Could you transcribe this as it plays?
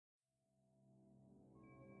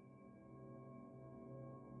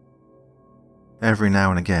Every now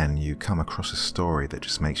and again you come across a story that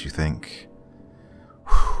just makes you think,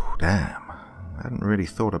 whew, damn, I hadn't really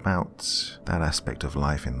thought about that aspect of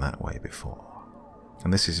life in that way before.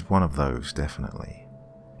 And this is one of those, definitely.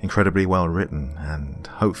 Incredibly well written and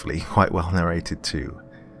hopefully quite well narrated too.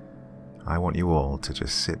 I want you all to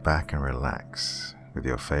just sit back and relax with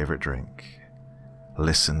your favorite drink,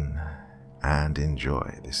 listen and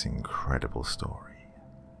enjoy this incredible story.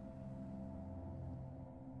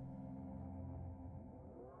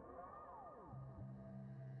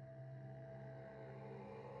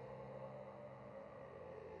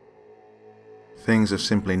 Things have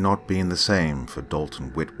simply not been the same for Dalton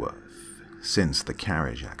Whitworth since the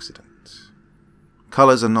carriage accident.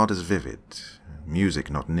 Colours are not as vivid, music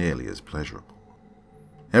not nearly as pleasurable.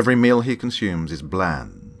 Every meal he consumes is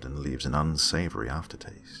bland and leaves an unsavoury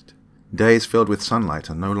aftertaste. Days filled with sunlight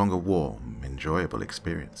are no longer warm, enjoyable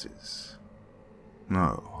experiences.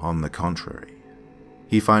 No, on the contrary,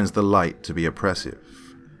 he finds the light to be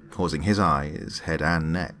oppressive, causing his eyes, head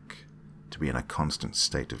and neck to be in a constant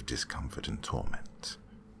state of discomfort and torment.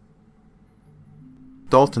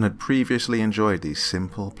 Dalton had previously enjoyed these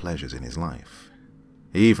simple pleasures in his life,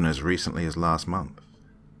 even as recently as last month,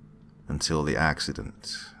 until the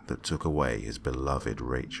accident that took away his beloved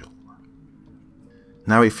Rachel.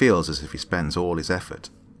 Now he feels as if he spends all his effort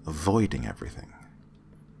avoiding everything.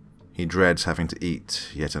 He dreads having to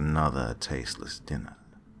eat yet another tasteless dinner.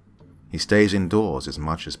 He stays indoors as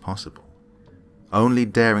much as possible, only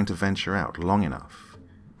daring to venture out long enough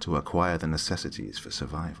to acquire the necessities for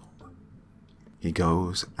survival. He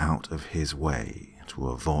goes out of his way to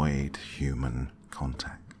avoid human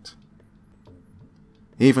contact.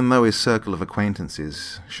 Even though his circle of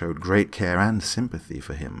acquaintances showed great care and sympathy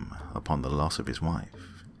for him upon the loss of his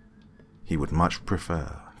wife, he would much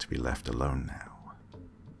prefer to be left alone now.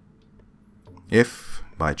 If,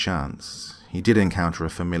 by chance, he did encounter a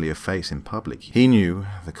familiar face in public, he knew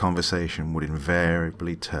the conversation would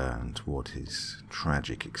invariably turn toward his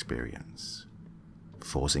tragic experience,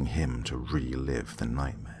 forcing him to relive the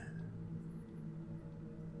nightmare.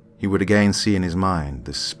 He would again see in his mind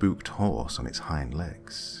the spooked horse on its hind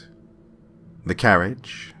legs, the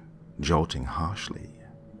carriage jolting harshly,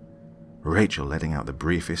 Rachel letting out the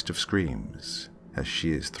briefest of screams as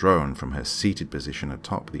she is thrown from her seated position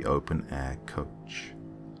atop the open-air coach.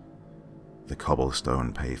 The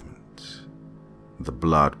cobblestone pavement, the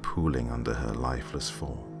blood pooling under her lifeless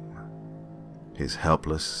form, his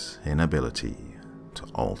helpless inability to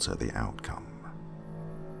alter the outcome.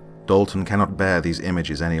 Dalton cannot bear these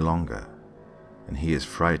images any longer, and he is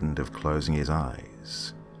frightened of closing his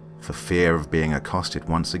eyes for fear of being accosted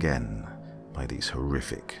once again by these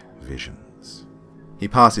horrific visions. He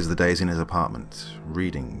passes the days in his apartment,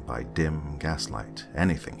 reading by dim gaslight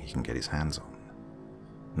anything he can get his hands on.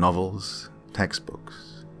 Novels,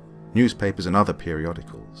 textbooks, newspapers and other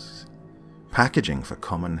periodicals, packaging for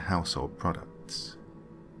common household products.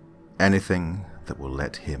 Anything that will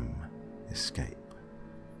let him escape.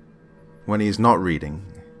 When he is not reading,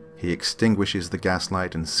 he extinguishes the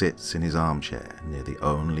gaslight and sits in his armchair near the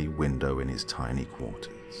only window in his tiny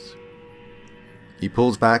quarters. He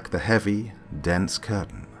pulls back the heavy, dense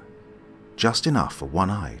curtain, just enough for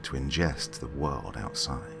one eye to ingest the world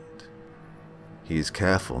outside. He is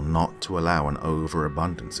careful not to allow an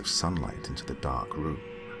overabundance of sunlight into the dark room.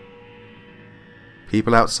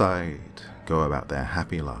 People outside go about their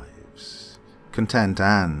happy lives, content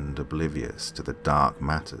and oblivious to the dark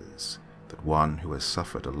matters that one who has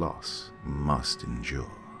suffered a loss must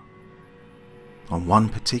endure. On one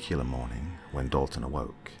particular morning, when Dalton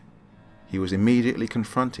awoke, he was immediately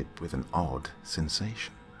confronted with an odd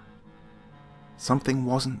sensation. Something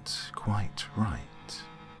wasn't quite right.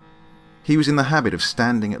 He was in the habit of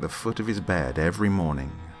standing at the foot of his bed every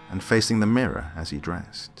morning and facing the mirror as he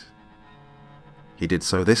dressed. He did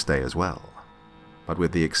so this day as well, but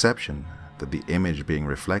with the exception that the image being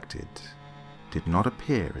reflected did not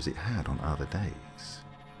appear as it had on other days.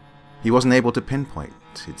 He wasn't able to pinpoint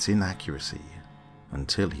its inaccuracy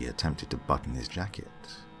until he attempted to button his jacket,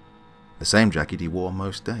 the same jacket he wore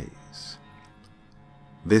most days.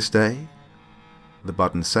 This day, the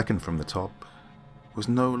button second from the top was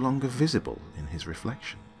no longer visible in his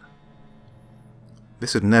reflection.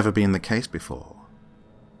 This had never been the case before,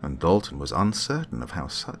 and Dalton was uncertain of how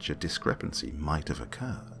such a discrepancy might have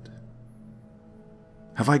occurred.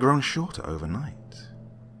 Have I grown shorter overnight?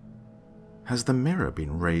 Has the mirror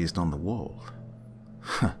been raised on the wall?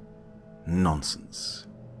 Nonsense.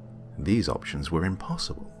 These options were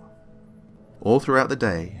impossible. All throughout the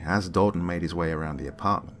day, as Dalton made his way around the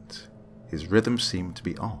apartment, his rhythm seemed to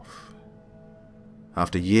be off.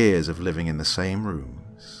 After years of living in the same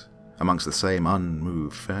rooms, amongst the same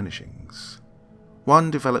unmoved furnishings, one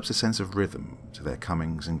develops a sense of rhythm to their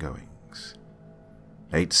comings and goings.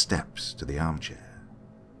 8 steps to the armchair,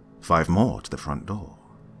 5 more to the front door,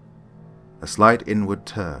 a slight inward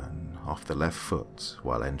turn off the left foot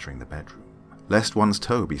while entering the bedroom, lest one's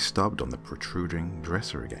toe be stubbed on the protruding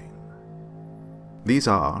dresser again. These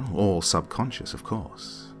are all subconscious, of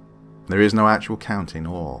course. There is no actual counting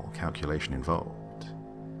or calculation involved.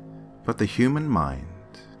 But the human mind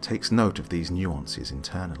takes note of these nuances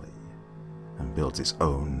internally and builds its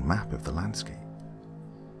own map of the landscape.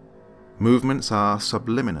 Movements are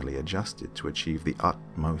subliminally adjusted to achieve the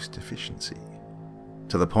utmost efficiency,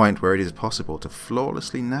 to the point where it is possible to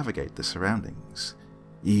flawlessly navigate the surroundings,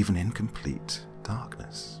 even in complete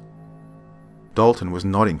darkness. Dalton was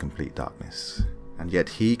not in complete darkness, and yet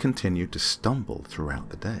he continued to stumble throughout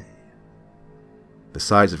the day. The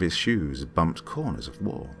sides of his shoes bumped corners of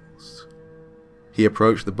walls. He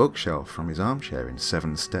approached the bookshelf from his armchair in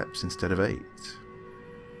 7 steps instead of 8.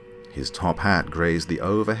 His top hat grazed the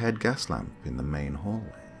overhead gas lamp in the main hallway.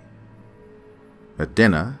 At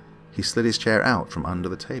dinner, he slid his chair out from under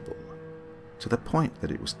the table, to the point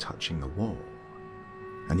that it was touching the wall,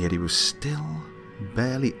 and yet he was still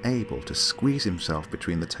barely able to squeeze himself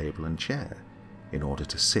between the table and chair in order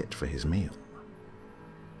to sit for his meal.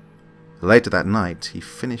 Later that night, he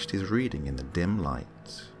finished his reading in the dim light.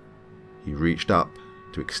 He reached up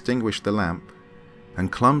to extinguish the lamp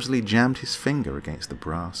and clumsily jammed his finger against the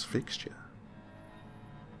brass fixture.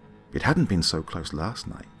 It hadn't been so close last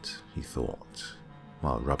night, he thought,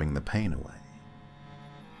 while rubbing the pain away.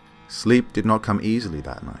 Sleep did not come easily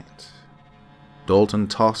that night. Dalton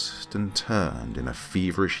tossed and turned in a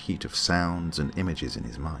feverish heat of sounds and images in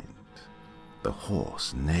his mind, the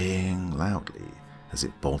horse neighing loudly as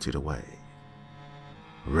it bolted away,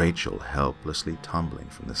 Rachel helplessly tumbling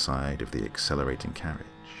from the side of the accelerating carriage,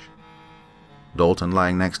 Dalton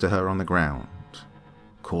lying next to her on the ground,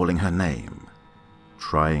 calling her name,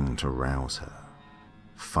 trying to rouse her,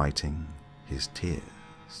 fighting his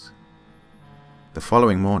tears. The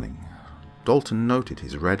following morning, Dalton noted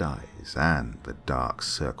his red eyes and the dark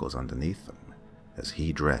circles underneath them as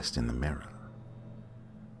he dressed in the mirror.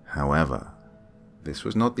 However, this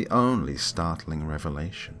was not the only startling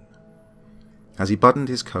revelation. As he buttoned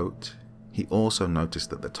his coat, he also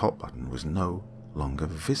noticed that the top button was no longer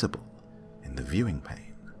visible in the viewing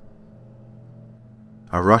pane.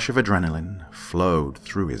 A rush of adrenaline flowed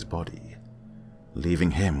through his body,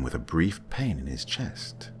 leaving him with a brief pain in his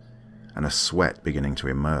chest and a sweat beginning to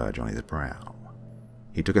emerge on his brow.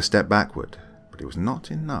 He took a step backward, but it was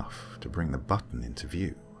not enough to bring the button into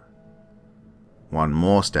view. One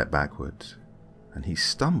more step backward, and he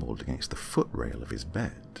stumbled against the footrail of his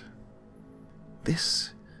bed.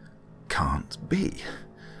 This can't be.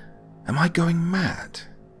 Am I going mad?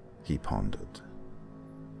 He pondered.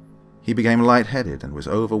 He became lightheaded and was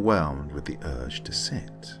overwhelmed with the urge to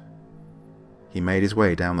sit. He made his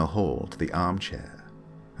way down the hall to the armchair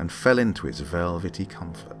and fell into its velvety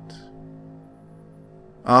comfort.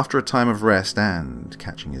 After a time of rest and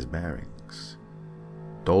catching his bearings,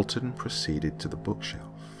 Dalton proceeded to the bookshelf.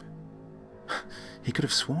 He could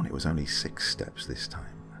have sworn it was only 6 steps this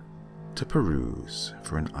time, to peruse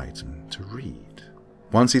for an item to read.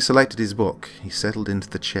 Once he selected his book, he settled into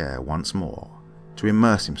the chair once more to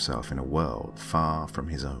immerse himself in a world far from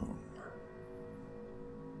his own.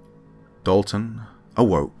 Dalton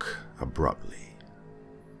awoke abruptly.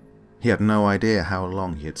 He had no idea how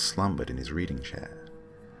long he had slumbered in his reading chair.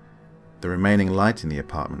 The remaining light in the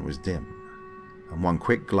apartment was dim, and one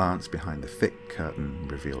quick glance behind the thick curtain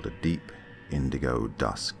revealed a deep, indigo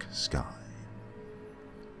dusk sky.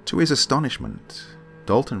 To his astonishment,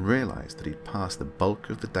 Dalton realized that he'd passed the bulk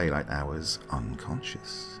of the daylight hours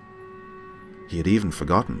unconscious. He had even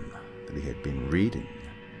forgotten that he had been reading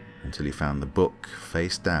until he found the book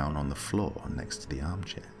face down on the floor next to the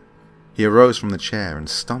armchair. He arose from the chair and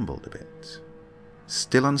stumbled a bit,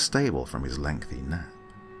 still unstable from his lengthy nap.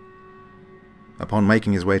 Upon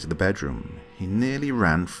making his way to the bedroom, he nearly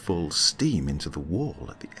ran full steam into the wall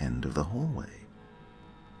at the end of the hallway.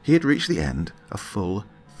 He had reached the end a full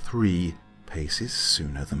 3 paces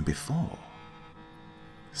sooner than before.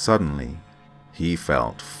 Suddenly, he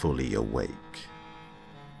felt fully awake.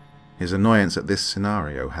 His annoyance at this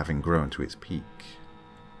scenario having grown to its peak,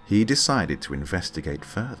 he decided to investigate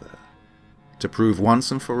further, to prove once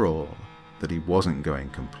and for all that he wasn't going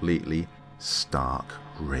completely stark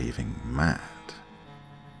raving mad.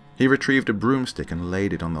 He retrieved a broomstick and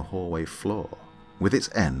laid it on the hallway floor, with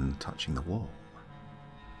its end touching the wall.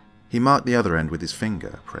 He marked the other end with his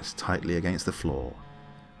finger pressed tightly against the floor,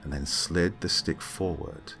 and then slid the stick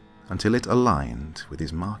forward until it aligned with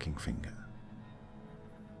his marking finger.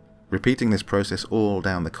 Repeating this process all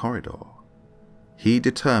down the corridor, he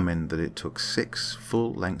determined that it took 6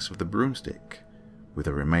 full lengths of the broomstick, with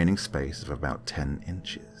a remaining space of about 10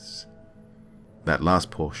 inches. That last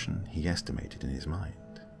portion he estimated in his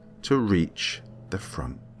mind, to reach the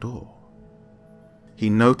front door. He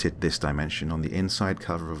noted this dimension on the inside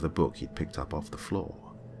cover of the book he'd picked up off the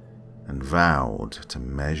floor, and vowed to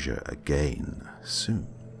measure again soon.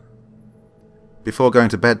 Before going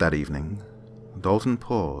to bed that evening, Dalton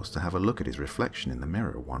paused to have a look at his reflection in the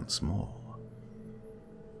mirror once more.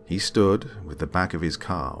 He stood with the back of his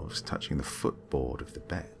calves touching the footboard of the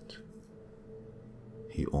bed.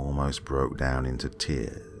 He almost broke down into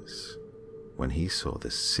tears when he saw the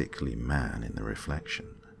sickly man in the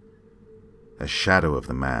reflection, a shadow of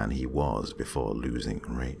the man he was before losing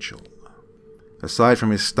Rachel. Aside from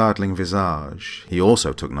his startling visage, he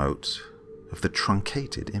also took note of the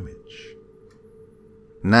truncated image.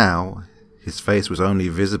 Now, his face was only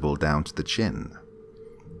visible down to the chin.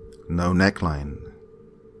 No neckline,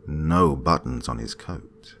 no buttons on his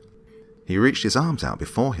coat. He reached his arms out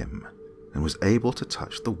before him and was able to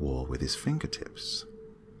touch the wall with his fingertips,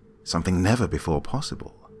 something never before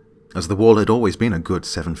possible, as the wall had always been a good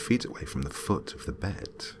 7 feet away from the foot of the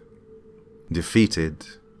bed. Defeated,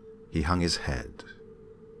 he hung his head,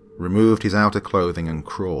 removed his outer clothing and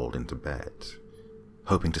crawled into bed,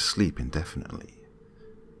 hoping to sleep indefinitely,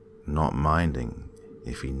 not minding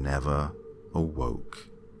if he never awoke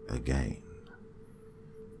again.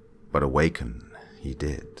 But awaken he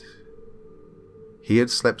did. He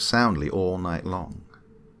had slept soundly all night long,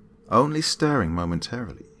 only stirring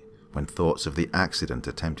momentarily when thoughts of the accident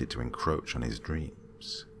attempted to encroach on his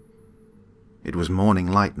dreams. It was morning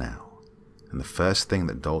light now, and the first thing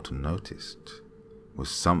that Dalton noticed was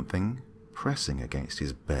something pressing against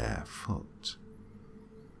his bare foot.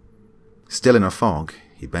 Still in a fog,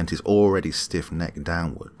 he bent his already stiff neck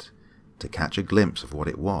downward to catch a glimpse of what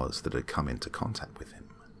it was that had come into contact with him.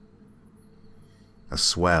 A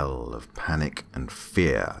swell of panic and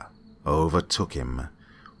fear overtook him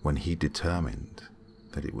when he determined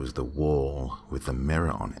that it was the wall with the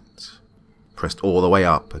mirror on it, pressed all the way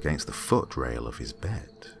up against the foot rail of his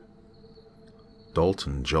bed.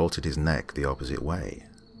 Dalton jolted his neck the opposite way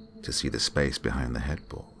to see the space behind the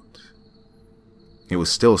headboard. It was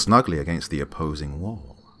still snugly against the opposing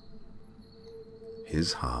wall.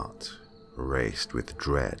 His heart raced with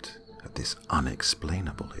dread at this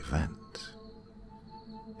unexplainable event.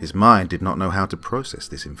 His mind did not know how to process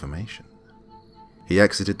this information. He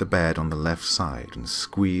exited the bed on the left side and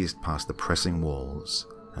squeezed past the pressing walls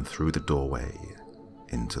and through the doorway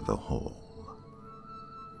into the hall.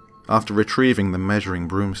 After retrieving the measuring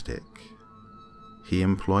broomstick, he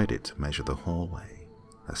employed it to measure the hallway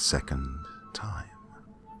a second time.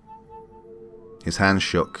 His hand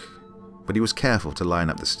shook, but he was careful to line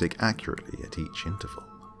up the stick accurately at each interval.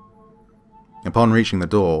 Upon reaching the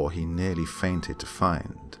door, he nearly fainted to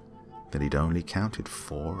find that he'd only counted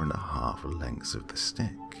 4.5 lengths of the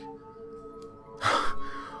stick.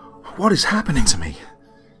 "What is happening to me?"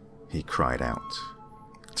 he cried out,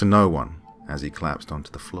 to no one as he collapsed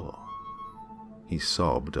onto the floor. He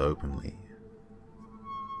sobbed openly,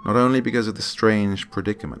 not only because of the strange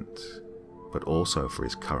predicament, but also for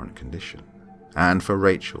his current condition, and for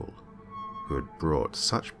Rachel, who had brought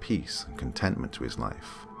such peace and contentment to his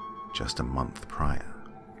life just a month prior.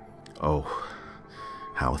 Oh,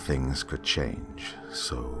 how things could change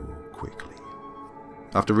so quickly.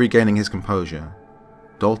 After regaining his composure,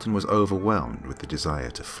 Dalton was overwhelmed with the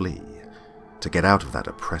desire to flee, to get out of that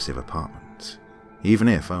oppressive apartment, even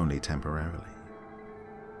if only temporarily.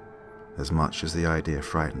 As much as the idea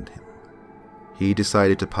frightened him, he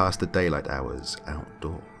decided to pass the daylight hours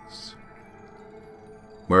outdoors.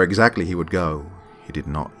 Where exactly he would go, he did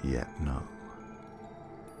not yet know.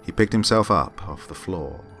 He picked himself up off the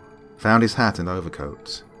floor, found his hat and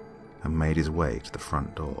overcoat, and made his way to the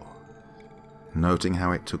front door, noting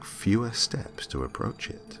how it took fewer steps to approach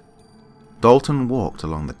it. Dalton walked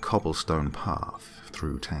along the cobblestone path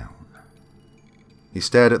through town. He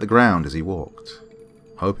stared at the ground as he walked,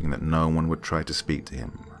 hoping that no one would try to speak to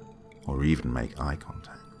him or even make eye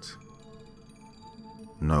contact.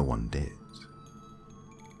 No one did.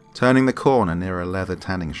 Turning the corner near a leather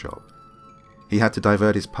tanning shop, he had to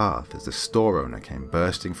divert his path as the store owner came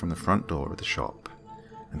bursting from the front door of the shop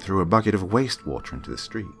and threw a bucket of wastewater into the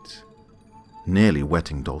street, nearly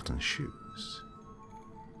wetting Dalton's shoes.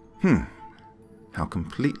 How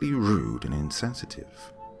completely rude and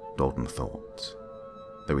insensitive, Dalton thought,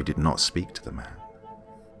 though he did not speak to the man.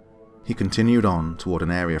 He continued on toward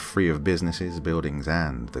an area free of businesses, buildings,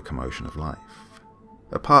 and the commotion of life,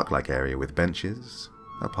 a park-like area with benches,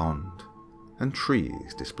 a pond, and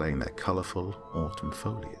trees displaying their colourful autumn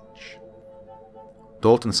foliage.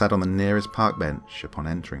 Dalton sat on the nearest park bench upon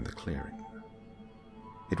entering the clearing.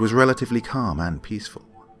 It was relatively calm and peaceful,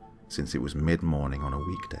 since it was mid-morning on a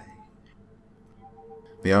weekday.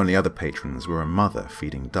 The only other patrons were a mother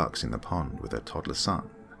feeding ducks in the pond with her toddler son,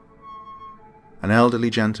 an elderly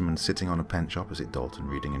gentleman sitting on a bench opposite Dalton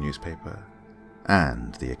reading a newspaper,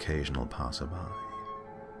 and the occasional passerby,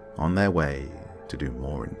 on their way to do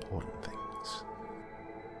more important things.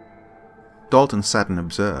 Dalton sat and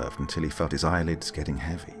observed until he felt his eyelids getting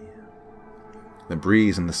heavy. The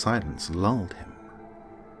breeze and the silence lulled him.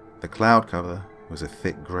 The cloud cover was a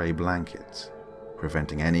thick grey blanket,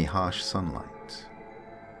 preventing any harsh sunlight,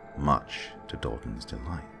 much to Dalton's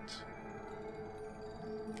delight.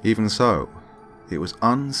 Even so, it was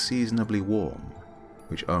unseasonably warm,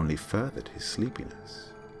 which only furthered his sleepiness.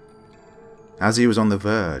 As he was on the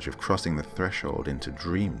verge of crossing the threshold into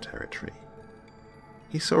dream territory,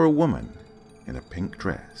 he saw a woman in a pink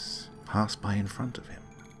dress pass by in front of him.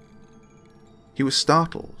 He was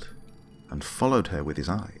startled and followed her with his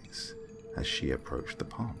eyes as she approached the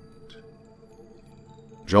pond.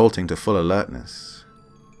 Jolting to full alertness,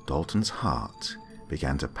 Dalton's heart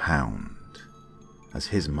began to pound as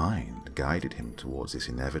his mind guided him towards this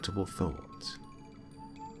inevitable thought.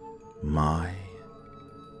 My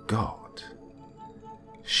God,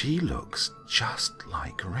 she looks just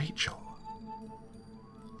like Rachel.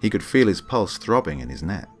 He could feel his pulse throbbing in his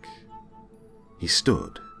neck. He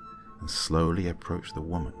stood and slowly approached the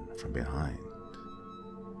woman from behind.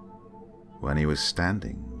 When he was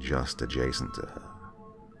standing just adjacent to her,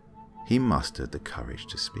 he mustered the courage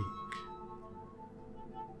to speak.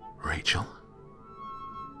 "Rachel?"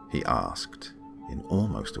 he asked in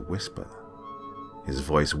almost a whisper, his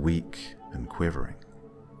voice weak and quivering.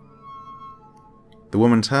 The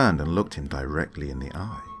woman turned and looked him directly in the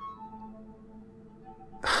eye.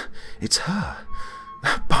 "It's her!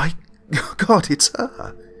 By God, it's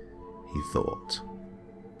her!" he thought.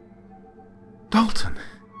 "Dalton!"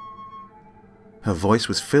 Her voice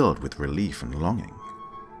was filled with relief and longing,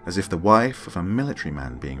 as if the wife of a military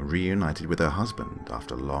man being reunited with her husband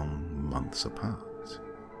after long months apart.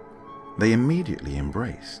 They immediately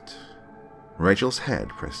embraced, Rachel's head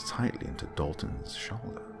pressed tightly into Dalton's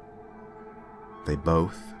shoulder. They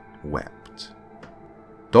both wept.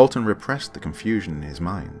 Dalton repressed the confusion in his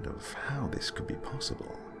mind of how this could be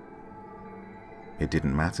possible. It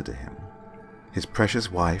didn't matter to him. His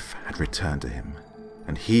precious wife had returned to him,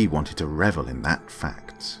 and he wanted to revel in that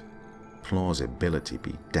fact. Plausibility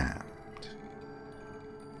be damned.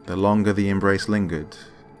 The longer the embrace lingered,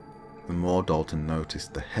 the more Dalton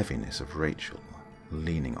noticed the heaviness of Rachel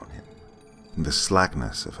leaning on him, the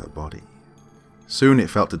slackness of her body. Soon it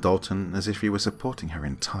felt to Dalton as if he were supporting her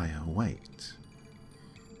entire weight.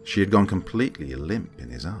 She had gone completely limp in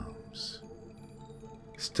his arms.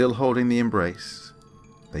 Still holding the embrace,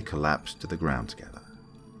 they collapsed to the ground together,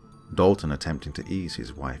 Dalton attempting to ease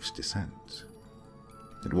his wife's descent.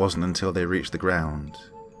 It wasn't until they reached the ground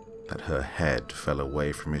that her head fell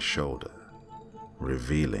away from his shoulder,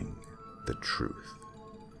 revealing the truth.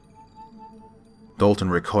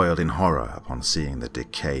 Dalton recoiled in horror upon seeing the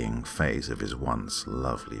decaying face of his once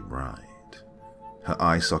lovely bride. Her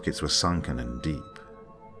eye sockets were sunken and deep,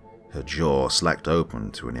 her jaw slacked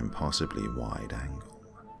open to an impossibly wide angle.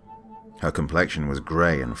 Her complexion was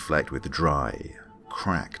grey and flecked with dry,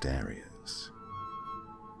 cracked areas.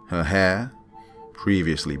 Her hair,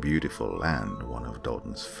 previously beautiful and one of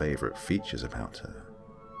Dalton's favourite features about her,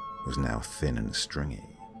 was now thin and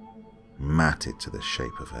stringy, matted to the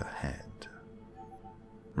shape of her head.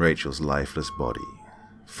 Rachel's lifeless body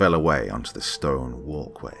fell away onto the stone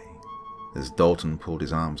walkway as Dalton pulled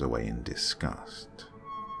his arms away in disgust.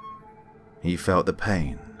 He felt the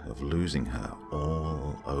pain of losing her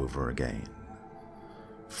all over again,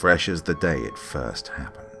 fresh as the day it first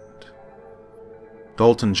happened.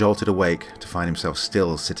 Dalton jolted awake to find himself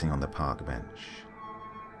still sitting on the park bench.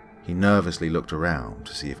 He nervously looked around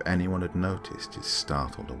to see if anyone had noticed his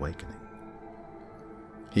startled awakening.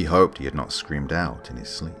 He hoped he had not screamed out in his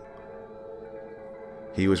sleep.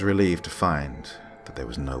 He was relieved to find that there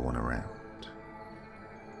was no one around.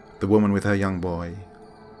 The woman with her young boy,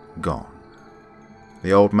 gone.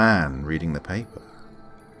 The old man reading the paper,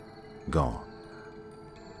 gone.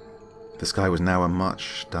 The sky was now a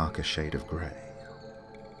much darker shade of grey.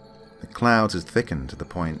 The clouds had thickened to the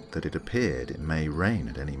point that it appeared it may rain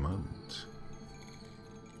at any moment.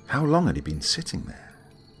 How long had he been sitting there?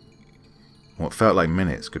 What felt like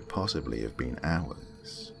minutes could possibly have been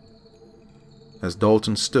hours. As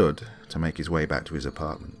Dalton stood to make his way back to his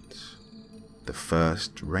apartment, the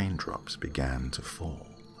first raindrops began to fall.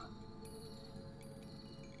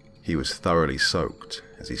 He was thoroughly soaked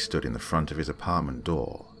as he stood in the front of his apartment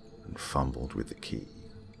door and fumbled with the key.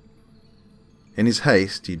 In his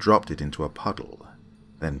haste, he dropped it into a puddle,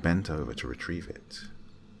 then bent over to retrieve it.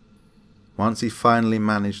 Once he finally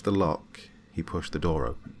managed the lock, he pushed the door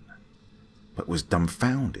open, but was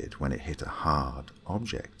dumbfounded when it hit a hard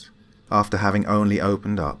object, after having only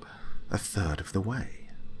opened up a third of the way.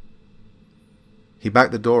 He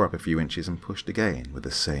backed the door up a few inches and pushed again with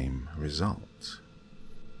the same result.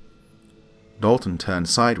 Dalton turned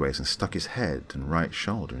sideways and stuck his head and right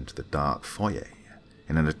shoulder into the dark foyer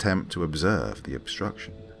in an attempt to observe the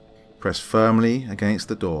obstruction. Pressed firmly against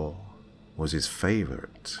the door was his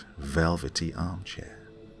favorite velvety armchair.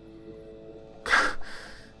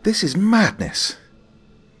 "This is madness,"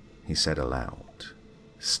 he said aloud,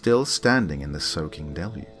 still standing in the soaking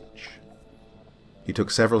deluge. He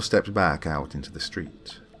took several steps back out into the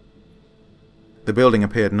street. The building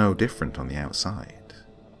appeared no different on the outside.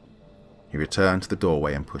 He returned to the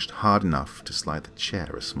doorway and pushed hard enough to slide the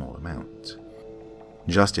chair a small amount,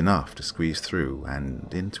 just enough to squeeze through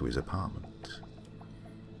and into his apartment.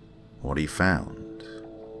 What he found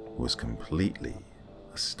was completely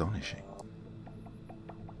astonishing.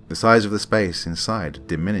 The size of the space inside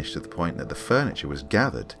diminished to the point that the furniture was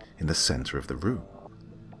gathered in the center of the room,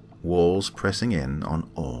 walls pressing in on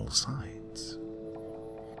all sides.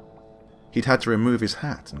 He'd had to remove his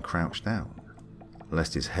hat and crouch down,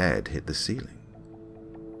 lest his head hit the ceiling.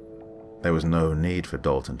 There was no need for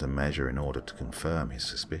Dalton to measure in order to confirm his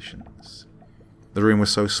suspicions. The room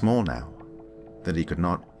was so small now that he could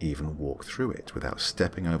not even walk through it without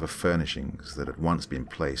stepping over furnishings that had once been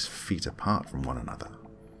placed feet apart from one another.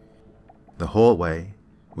 The hallway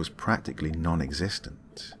was practically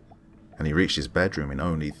non-existent, and he reached his bedroom in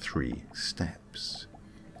only 3 steps,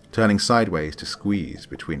 turning sideways to squeeze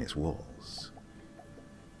between its walls.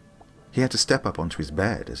 He had to step up onto his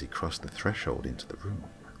bed as he crossed the threshold into the room.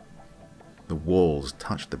 The walls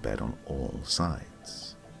touched the bed on all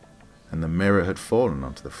sides, and the mirror had fallen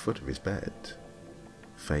onto the foot of his bed,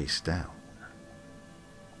 face down.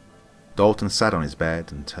 Dalton sat on his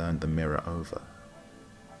bed and turned the mirror over.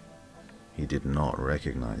 He did not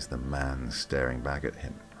recognize the man staring back at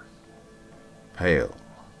him. Pale,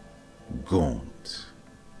 gaunt,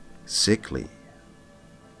 sickly,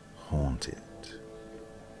 haunted.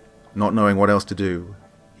 Not knowing what else to do,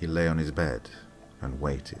 he lay on his bed and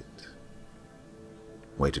waited.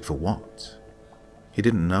 Waited for what? He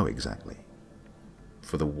didn't know exactly.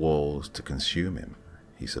 For the walls to consume him,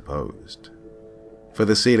 he supposed. For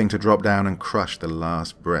the ceiling to drop down and crush the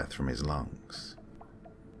last breath from his lungs.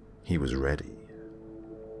 He was ready.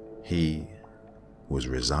 He was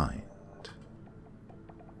resigned.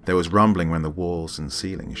 There was rumbling when the walls and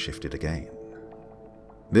ceiling shifted again.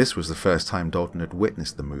 This was the first time Dalton had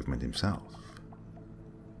witnessed the movement himself.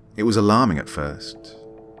 It was alarming at first,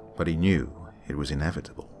 but he knew it was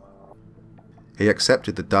inevitable. He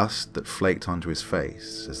accepted the dust that flaked onto his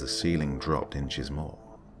face as the ceiling dropped inches more.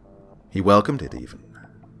 He welcomed it even.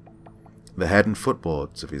 The head and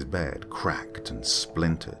footboards of his bed cracked and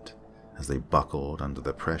splintered as they buckled under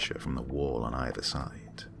the pressure from the wall on either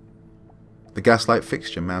side. The gaslight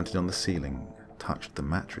fixture mounted on the ceiling touched the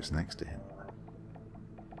mattress next to him.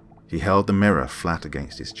 He held the mirror flat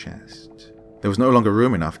against his chest. There was no longer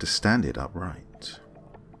room enough to stand it upright.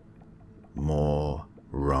 More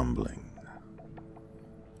rumbling.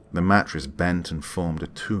 The mattress bent and formed a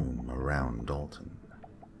tomb around Dalton.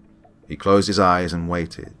 He closed his eyes and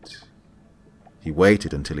waited. He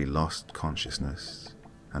waited until he lost consciousness,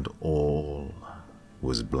 and all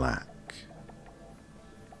was black.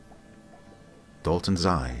 Dalton's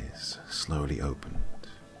eyes slowly opened.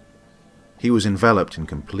 He was enveloped in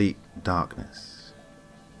complete darkness.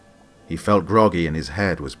 He felt groggy and his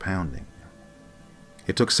head was pounding.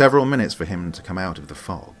 It took several minutes for him to come out of the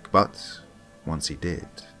fog, but once he did,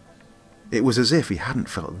 it was as if he hadn't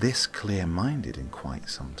felt this clear-minded in quite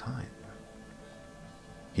some time.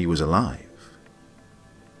 He was alive.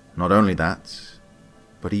 Not only that,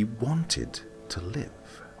 but he wanted to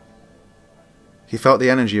live. He felt the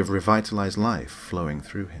energy of revitalized life flowing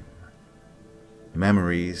through him.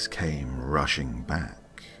 Memories came rushing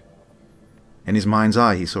back. In his mind's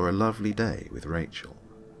eye, he saw a lovely day with Rachel.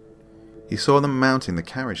 He saw them mounting the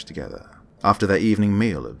carriage together after their evening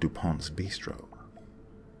meal at DuPont's bistro.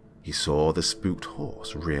 He saw the spooked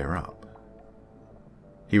horse rear up.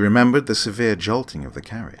 He remembered the severe jolting of the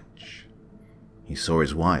carriage. He saw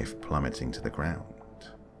his wife plummeting to the ground.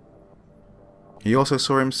 He also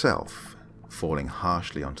saw himself falling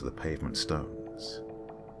harshly onto the pavement stones,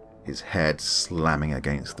 his head slamming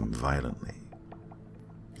against them violently.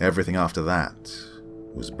 Everything after that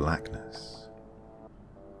was blackness.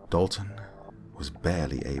 Dalton was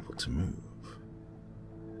barely able to move.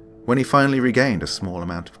 When he finally regained a small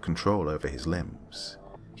amount of control over his limbs,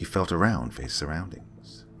 he felt around for his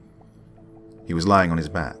surroundings. He was lying on his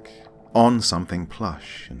back, on something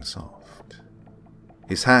plush and soft.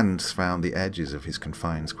 His hands found the edges of his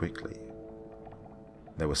confines quickly.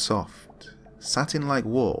 They were soft, satin-like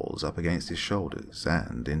walls up against his shoulders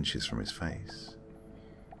and inches from his face.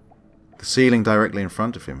 The ceiling directly in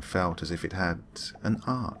front of him felt as if it had an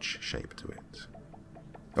arch shape to it.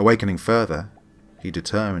 Awakening further, he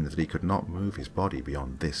determined that he could not move his body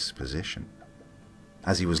beyond this position,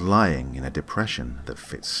 as he was lying in a depression that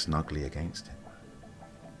fit snugly against him.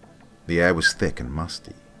 The air was thick and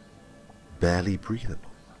musty, barely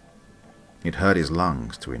breathable. It hurt his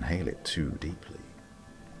lungs to inhale it too deeply.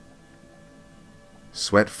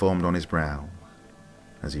 Sweat formed on his brow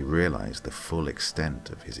as he realized the full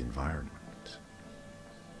extent of his environment.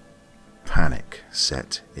 Panic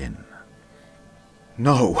set in.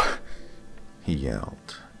 "No!" he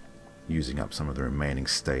yelled, using up some of the remaining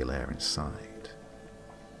stale air inside.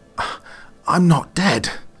 "I'm not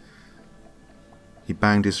dead!" He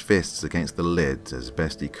banged his fists against the lid as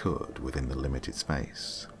best he could within the limited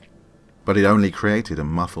space, but it only created a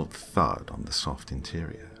muffled thud on the soft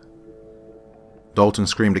interior. Dalton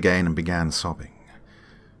screamed again and began sobbing.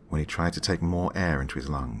 When he tried to take more air into his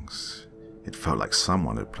lungs, it felt like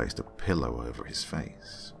someone had placed a pillow over his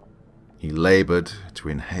face. He labored to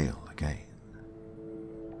inhale again.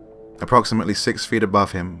 Approximately 6 feet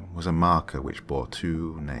above him was a marker which bore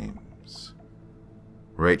 2 names: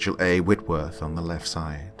 Rachel A. Whitworth on the left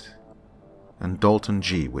side, and Dalton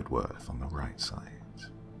G. Whitworth on the right side.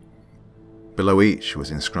 Below each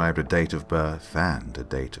was inscribed a date of birth and a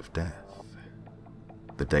date of death,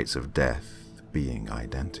 the dates of death being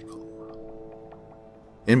identical.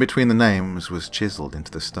 In between the names was chiseled into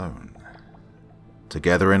the stone: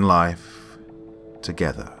 together in life,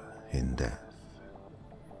 together in death.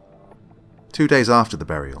 2 days after the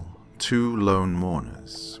burial, 2 lone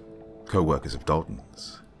mourners, co-workers of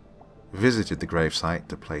Dalton's, visited the gravesite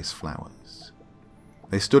to place flowers.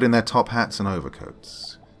 They stood in their top hats and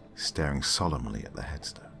overcoats, staring solemnly at the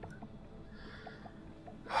headstone.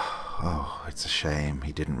 "Oh, it's a shame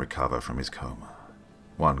he didn't recover from his coma,"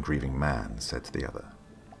 one grieving man said to the other.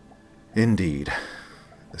 "Indeed,"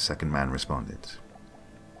 the second man responded.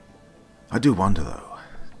 "I do wonder, though,"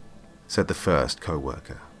 said the first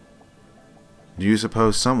co-worker. "Do you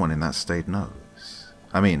suppose someone in that state knows?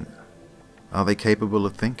 I mean, are they capable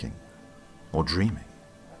of thinking or dreaming?"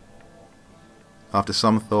 After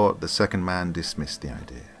some thought, the second man dismissed the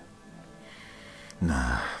idea.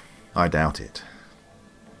 "Nah, I doubt it."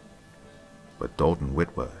 But Dalton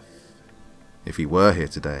Whitworth, if he were here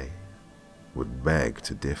today, would beg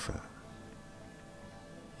to differ.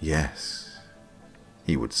 "Yes,"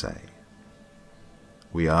 he would say,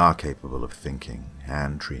 "we are capable of thinking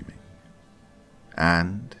and dreaming,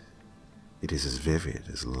 and it is as vivid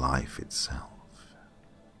as life itself."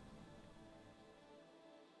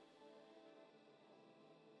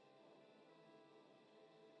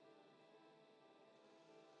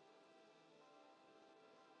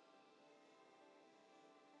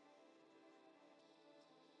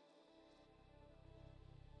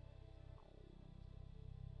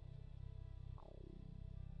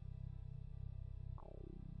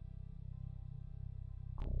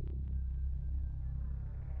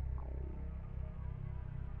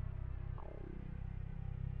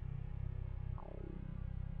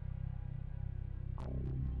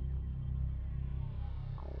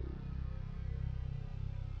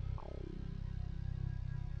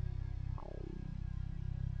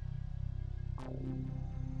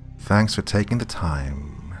 Thanks for taking the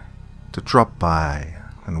time to drop by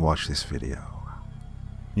and watch this video.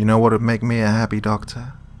 You know what would make me a happy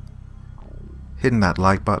doctor? Hitting that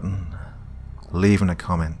like button, leaving a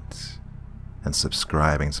comment, and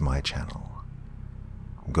subscribing to my channel.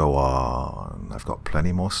 Go on, I've got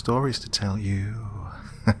plenty more stories to tell you.